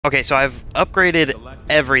Okay, so I've upgraded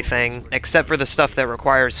everything except for the stuff that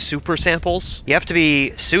requires super samples. You have to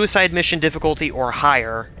be suicide mission difficulty or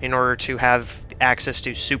higher in order to have access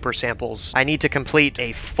to super samples. I need to complete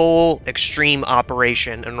a full extreme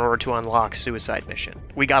operation in order to unlock suicide mission.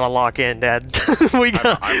 We gotta lock in, Dad.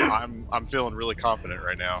 I'm feeling really confident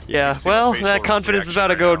right now. Yeah, well, that confidence is about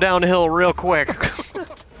to go downhill real quick.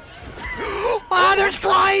 Ah, there's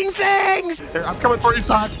flying things! I'm coming for you,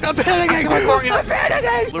 son! I'm panicking! I'm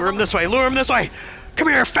panicking! Lure him this way, lure him this way! Come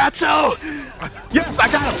here, fatso! Yes, I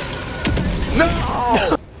got him!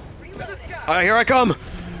 No! Alright, here I come!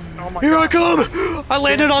 Oh my Here God. I come! I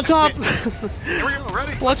landed on top! Here we go,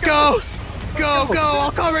 ready? Let's go! Go,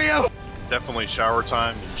 I'll cover you! Definitely shower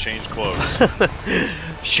time and change clothes.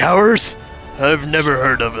 Showers? I've never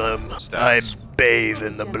heard of them. Stats. I bathe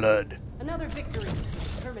in the blood. Another victory.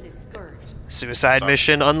 Permanent scourge. Suicide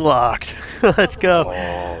mission unlocked. Let's go.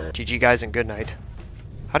 Oh. GG guys and good night.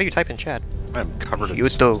 How do you type in chat? I'm covered in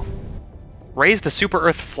Yuto. Raise the Super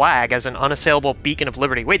Earth flag as an unassailable beacon of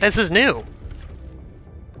liberty. Wait, this is new.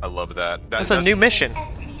 I love that. That's a new mission.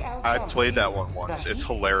 I played that one once. It's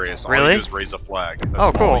hilarious. All Really? you do is raise a flag. That's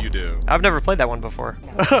Oh, cool. all you do. I've never played that one before.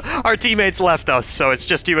 Our teammates left us, so it's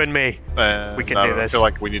just you and me. We can do this. I feel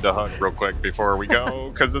like we need to hug real quick before we go,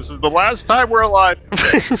 because this is the last time we're alive.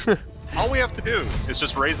 Okay. All we have to do is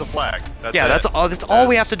just raise a flag. That's yeah, it. that's all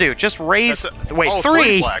we have to do. Just raise. Wait, oh,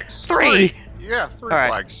 three flags. Three. Yeah, three All right.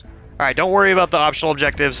 flags. All right, don't worry about the optional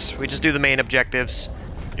objectives. We just do the main objectives,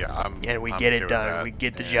 Yeah, and we I'm get okay it with done. that. We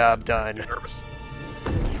get the Yeah, job I'm done. nervous.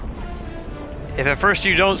 If at first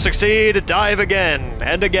you don't succeed, dive again,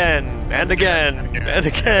 and again, and again, and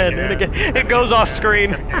again, and again. It goes off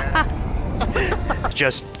screen.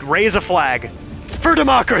 Just raise a flag for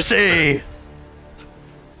democracy.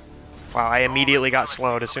 Wow, I immediately got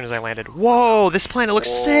slowed as soon as I landed. Whoa, this planet looks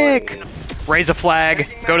sick! Raise a flag,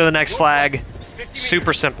 go to the next flag.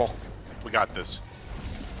 Super simple. We got this.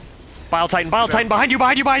 Bile Titan, behind you,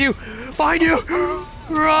 behind you, behind you! Behind you!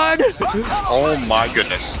 Run! Oh my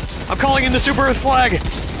goodness. I'm calling in the Super Earth flag!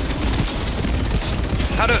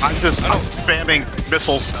 I'm spamming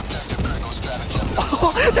missiles.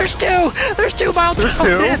 Oh, there's two! There's two Bile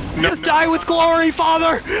Titans! No. Die with glory,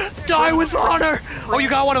 father! Die with honor! Oh, you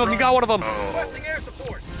got one of them, you got one of them!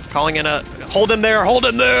 Calling in a... Hold him there, hold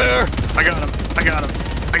him there! I got him. I got him.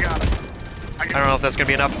 I got him. I don't know if that's gonna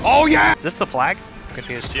be enough. Oh, yeah! Is this the flag? I'm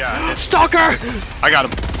confused. Yeah. Stalker! I got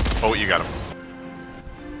him. Oh, you got him.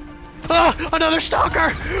 Ah, another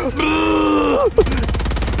stalker!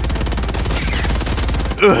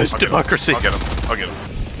 It's democracy. I'll get him. I'll get him.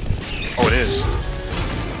 Oh, it is.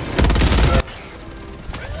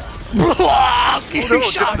 You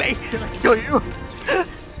shot me! Did I kill you?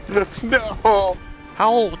 No.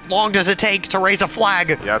 How long does it take to raise a flag?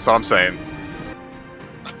 Yeah, that's what I'm saying.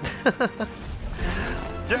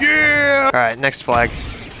 Yeah! Alright, next flag.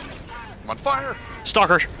 I'm on fire.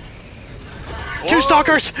 Stalker! Whoa. Two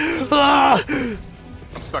stalkers! Ah! I'm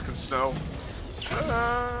stuck in snow.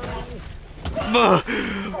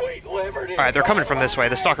 Alright, they're coming from this way.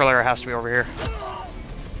 The stalker lair has to be over here.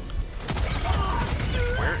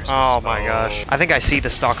 Where is Oh this? my gosh. I think I see the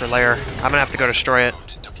stalker lair. I'm gonna have to go destroy it.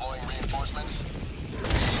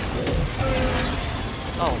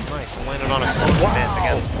 Oh, nice. I landed on a slow command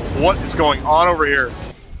again. What is going on over here?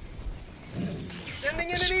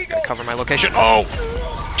 Gotta cover my location. Oh!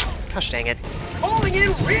 Gosh dang it. Calling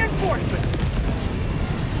in reinforcements.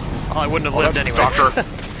 Oh, I wouldn't have lived that's anyway. stalker.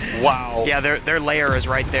 Wow. Yeah, their lair is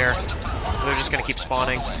right there. So they're just gonna keep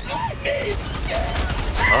spawning.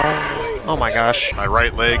 Oh my gosh. My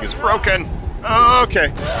right leg is broken.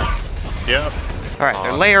 Okay. Yep. Alright,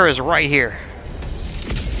 their lair is right here.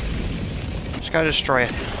 Just gotta destroy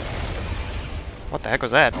it. What the heck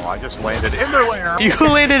was that? Oh, I just landed in their lair. You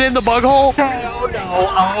landed in the bug hole? Oh no!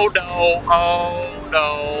 Oh no! Oh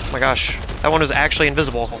no! Oh my gosh. That one was actually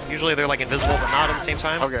invisible. Usually they're like invisible but not at the same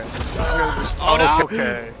time. Okay. I'm gonna just. Oh no!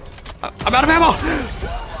 Okay. I'm out of ammo!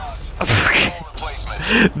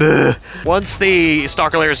 Bleh. Once the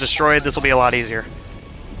stalker lair is destroyed, this will be a lot easier.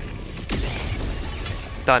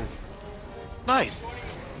 Done. Nice.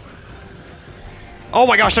 Oh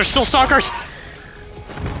my gosh, there's still stalkers!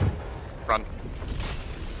 Run.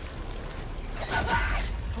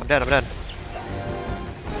 I'm dead, I'm dead.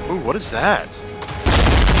 Ooh, what is that?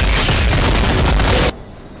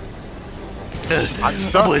 I'm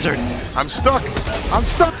stuck. Blizzard. I'm stuck. I'm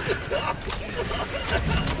stuck.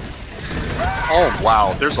 Oh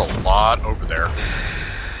wow, there's a lot over there.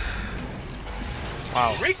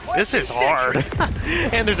 Wow, this is hard.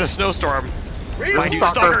 And there's a snowstorm. Mind you,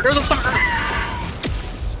 There's a stalker. There's a stalker.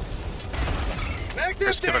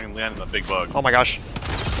 Let's see if I can land in the big bug. Oh my gosh.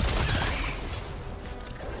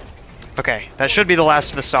 Okay, that should be the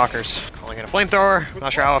last of the stalkers. Calling it a flamethrower.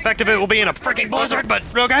 Not sure how effective it will be in a freaking blizzard, but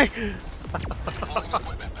okay.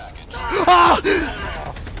 Ah!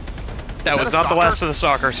 That was not the last of the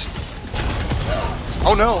stalkers.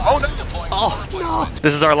 Oh no! Oh no! Oh no!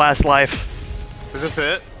 This is our last life. Is this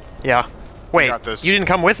it? Yeah. Wait, got this. you didn't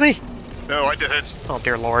come with me? No, I didn't. Oh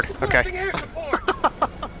dear lord. Okay.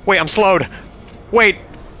 Wait, I'm slowed. Wait,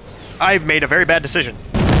 I made a very bad decision.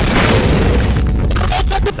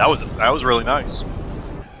 That was really nice.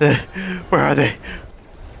 Where are they?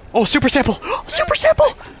 Oh, super sample! Super sample!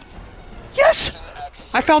 Yes!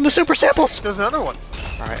 I found the super samples! There's another one.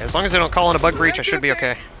 Alright, as long as they don't call in a bug breach, I should be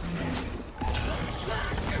okay.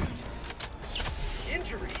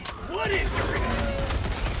 Injury? What injury?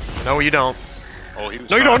 No, you don't. Oh, he was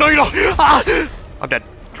No, you don't! No, you don't! Ah! I'm dead.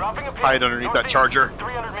 Hide underneath that charger.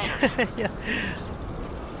 300 meters. Yeah.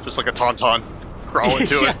 Just like a tauntaun. Crawl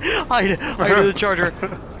into it. Hide under the charger.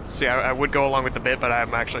 See, I would go along with the bit, but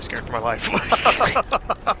I'm actually scared for my life.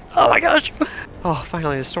 Oh my gosh! Oh,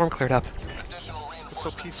 finally, the storm cleared up. It's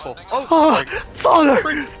so peaceful. Oh, Oh, Father!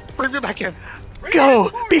 bring me back in.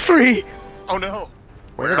 Go! Be free! Oh no.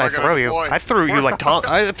 Where did I throw you? I threw you like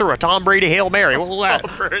I threw a Tom Brady Hail Mary. What was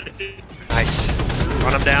that? Nice.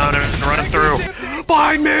 Run him down and run him through.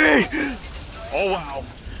 Behind me! Oh wow.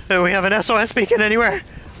 Do we have an SOS beacon anywhere?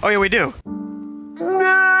 Oh yeah, we do.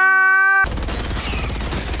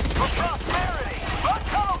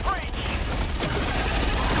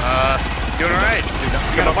 Doing alright.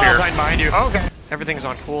 You got a ball sign behind you. Okay. Everything's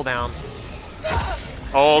on cooldown.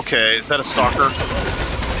 Okay, is that a stalker?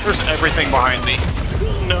 There's everything behind me.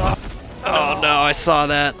 No. Oh no, I saw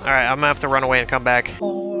that. Alright, I'm gonna have to run away and come back.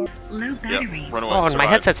 Low battery. Run away. Oh, and my survive.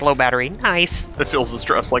 headset's low battery. Nice. It feels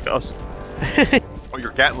distressed like us. Oh,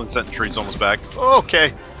 your Gatlin sentry's almost back.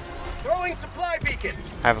 Okay. Throwing supply beacon.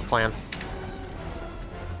 I have a plan.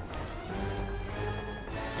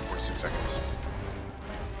 46 seconds.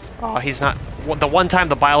 Oh, he's not. The one time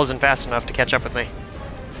the bile isn't fast enough to catch up with me.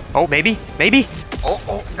 Oh, maybe? Maybe? Oh,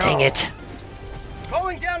 no. Dang it.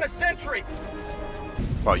 Calling down a sentry.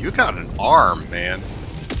 Wow, you got an arm, man.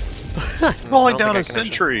 I Falling don't down a think I can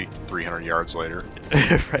sentry. 300 yards later.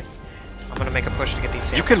 actually- Right. I'm gonna make a push to get these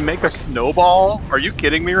You samples. can make a snowball? Are you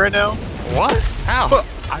kidding me right now? What? How? Look,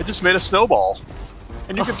 I just made a snowball.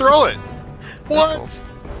 And you can throw it. What?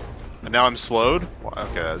 And now I'm slowed? Well,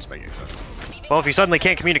 okay, that doesn't make any sense. Well, if you suddenly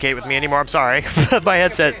can't communicate with me anymore, I'm sorry. My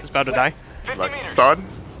headset is about to die. Like, son?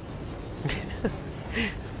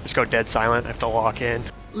 Just go dead silent. I have to lock in.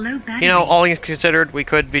 Low battery. You know, all things considered, we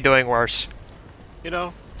could be doing worse. You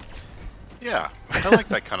know? Yeah, I like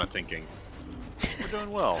that kind of thinking. We're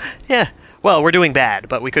doing well. Yeah. Well, we're doing bad,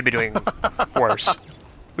 but we could be doing worse.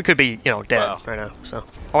 We could be, you know, dead Wow. right now. So.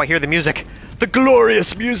 Oh, I hear the music. The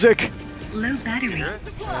glorious music. Low battery.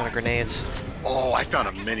 Out of grenades. Oh, I found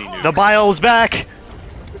a mini nuke. The bile's back.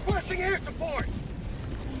 Requesting air support.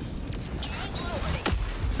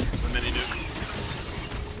 The mini nuke.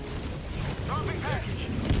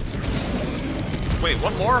 Wait,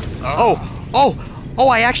 one more? Oh,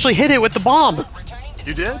 I actually hit it with the bomb.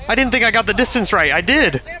 You did? I didn't think I got the distance right. I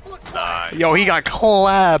did. Nice. Yo, he got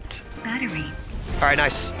clapped. Battery. All right,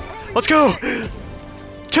 nice. Let's go to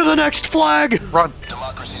the next flag. Run.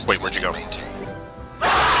 Wait, where'd you go?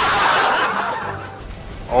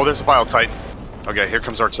 Oh, there's a Bile Titan. Okay, here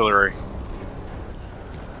comes artillery.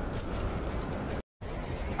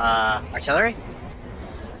 Artillery?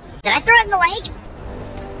 Did I throw it in the lake?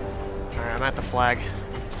 All right, I'm at the flag.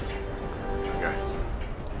 Okay.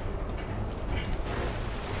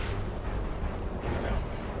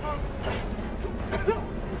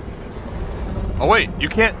 Oh wait, you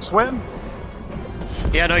can't swim?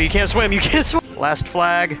 Yeah, no, you can't swim. You can't swim. Last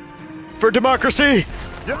flag for democracy.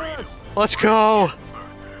 Yes! Let's go.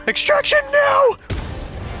 Extraction now.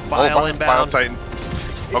 Bile Bile inbound. Titan.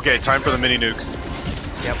 Okay, time for the mini nuke.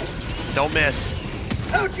 Yep. Don't miss.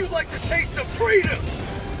 How'd you like the taste of freedom?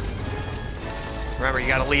 Remember, you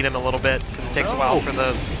gotta lead him a little bit because it takes a while for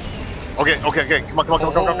the. Okay, come on, go,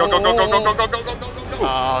 go, go, go, go, go, go, go, go, go, go, go, go, go.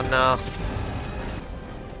 Oh no.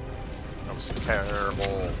 That was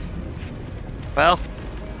terrible. Well,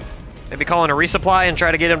 maybe call in a resupply and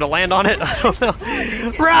try to get him to land on it. I don't know.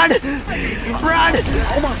 Run! Run!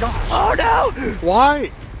 Oh my god! Oh no!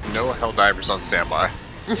 Why? No Helldivers on standby.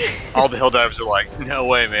 All the Helldivers are like, no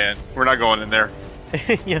way, man. We're not going in there.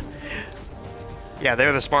 Yeah. Yeah,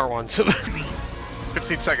 they're the smart ones.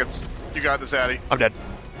 15 seconds. You got this, Addy. I'm dead.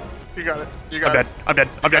 You got it. You I'm got dead. it. I'm dead.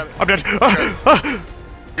 I'm dead. I'm dead.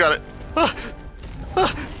 You got it.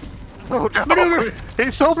 Oh no! Maneuver.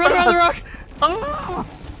 He's so Run around the fast. rock. Oh.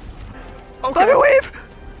 Let me Okay. weave.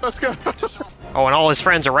 Let's go. Oh, and all his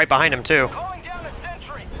friends are right behind him, too. Calling down a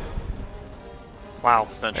sentry. Wow.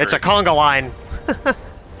 Sentry. It's a conga line.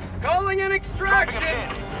 Calling an extraction.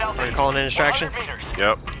 Are you calling in extraction?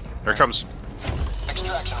 Yep. Here it comes.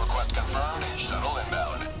 Extraction request confirmed. Shuttle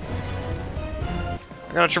inbound.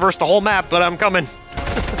 I gotta traverse the whole map, but I'm coming.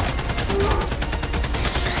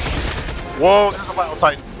 Whoa, there's a Battle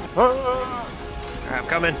Titan. Alright, I'm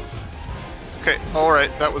coming. Okay,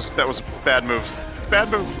 alright, that was a bad move. Bad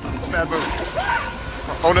move. Bad move.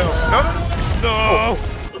 Oh no. No.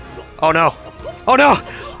 Oh no. Oh no!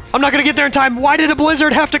 I'm not gonna get there in time. Why did a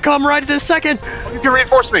blizzard have to come right at this second? You can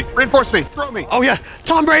reinforce me. Reinforce me. Throw me. Oh yeah,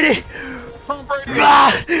 Tom Brady! Tom Brady.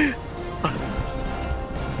 Ah!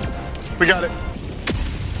 We got it.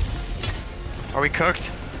 Are we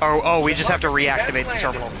cooked? Oh, we just have to reactivate the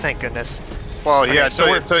terminal. Thank goodness. Well, yeah,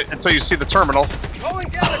 Okay, so until you see the terminal. Calling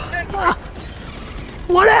down a sentry.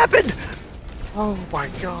 What happened? Oh my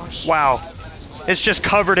gosh. Wow. It's just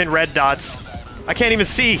covered in red dots. I can't even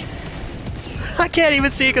see. I can't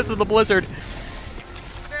even see because of the blizzard.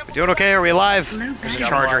 We doing okay? Are we alive? Low There's a battery.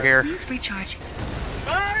 charger here. Please recharge.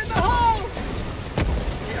 Fire in the hole.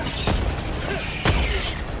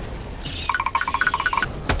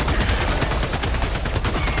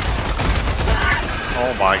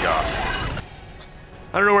 Oh my gosh.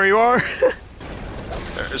 I don't know where you are.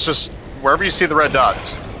 It's just wherever you see the red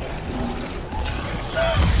dots.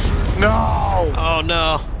 No. Oh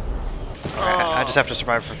no. Alright, I just have to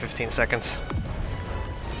survive for 15 seconds.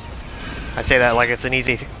 I say that like it's an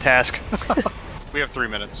easy task. We have 3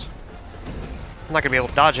 minutes. I'm not gonna be able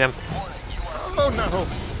to dodge him. Oh no.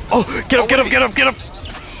 Oh, get him, get him, get him, get him!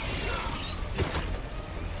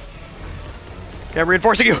 Okay, I'm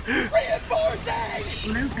reinforcing you.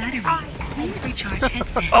 Low battery. Please recharge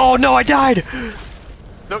headset. Oh no, I died!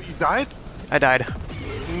 No, you died? I died.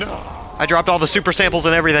 No. I dropped all the super samples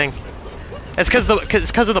and everything. It's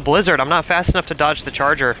because of the blizzard. I'm not fast enough to dodge the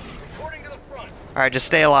charger. Reporting to the front. All right, just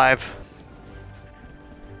stay alive.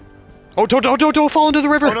 Oh, don't fall into the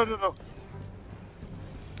river. Oh no.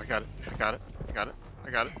 I got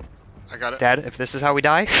it. Dad, if this is how we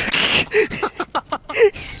die.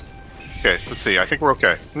 Okay, let's see. I think we're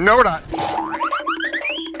okay. No, we're not.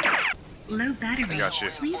 Low battery. I got you.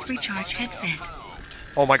 Please recharge headset.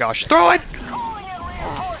 Oh my gosh, throw it!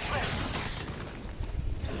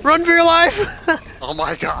 Run for your life! Oh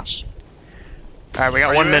my gosh. All right, we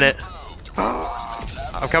got Are 1 you in? minute.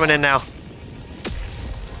 I'm coming in now.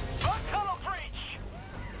 Tunnel breach.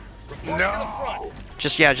 No.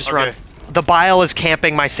 Just run. Okay. The bile is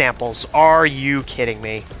camping my samples. Are you kidding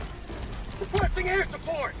me? Requesting air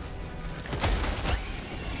support.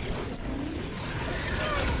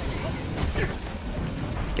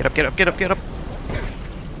 Get up, get up, get up, get up.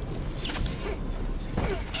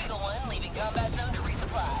 Eagle 1 leaving combat zone to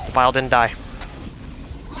resupply. The bile didn't die.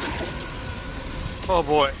 Oh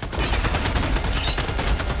boy.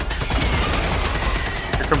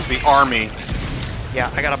 Here comes the army. Yeah,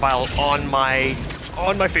 I got a bile on my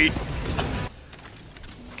feet.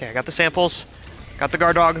 Okay, I got the samples. Got the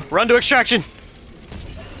guard dog. Run to extraction.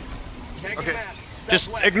 Okay. Just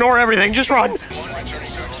ignore everything. Just run.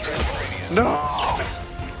 No.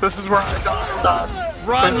 This is where I die, son.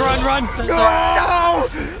 Run. No!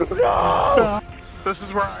 No! This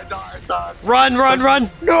is where I die, son. Run.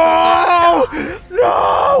 No!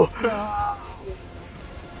 No!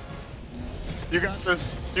 You got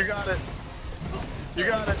this. You got it. You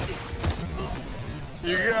got it.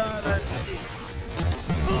 You got it.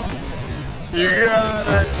 You got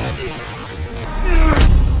it.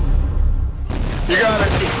 You got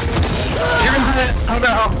it. You're gonna hit. Oh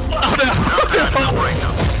no. Oh no. Oh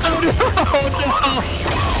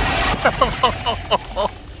no.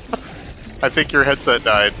 I think your headset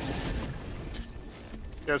died.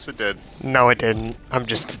 Yes, it did. No, it didn't. I'm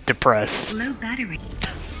just depressed. Low battery.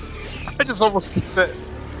 I just almost spit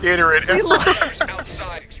Gatorade.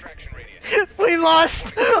 Outside extraction radius. We lost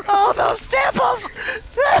all those samples!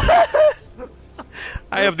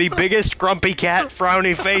 I have the biggest grumpy cat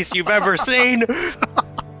frowny face you've ever seen!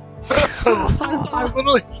 I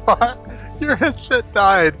literally thought your headset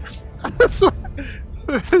died. That's what...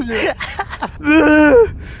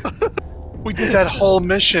 We did that whole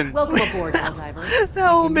mission. Welcome aboard, Helldivers. That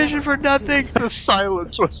whole mission for nothing! The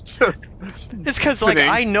silence was just... It's because, like,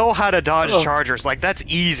 I know how to dodge Oh. chargers. Like, that's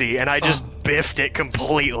easy, and I just biffed it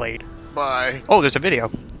completely. Bye. Oh, there's a video.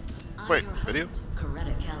 Wait, video?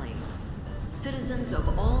 Citizens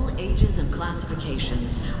of all ages and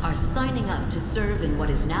classifications are signing up to serve in what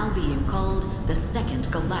is now being called the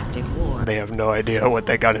Second Galactic War. They have no idea what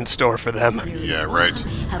they got in store for them. Nearly Yeah, right.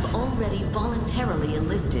 100 have already voluntarily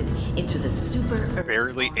enlisted into the Super Earth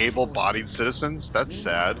Barely Armed able-bodied citizens? That's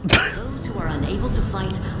sad. Those who are unable to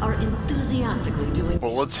fight are enthusiastically doing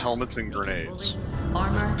Bullets, helmets, and grenades. bullets,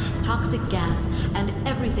 armor, toxic gas, and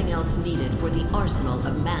everything else needed for the arsenal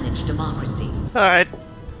of managed democracy. Alright,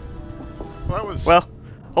 Well, that was... well,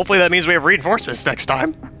 hopefully that means we have reinforcements next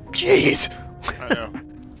time. Jeez. I know.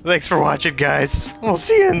 Thanks for watching, guys. We'll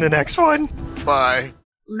see you in the next one. Bye.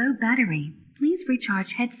 Low battery. Please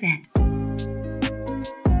recharge headset.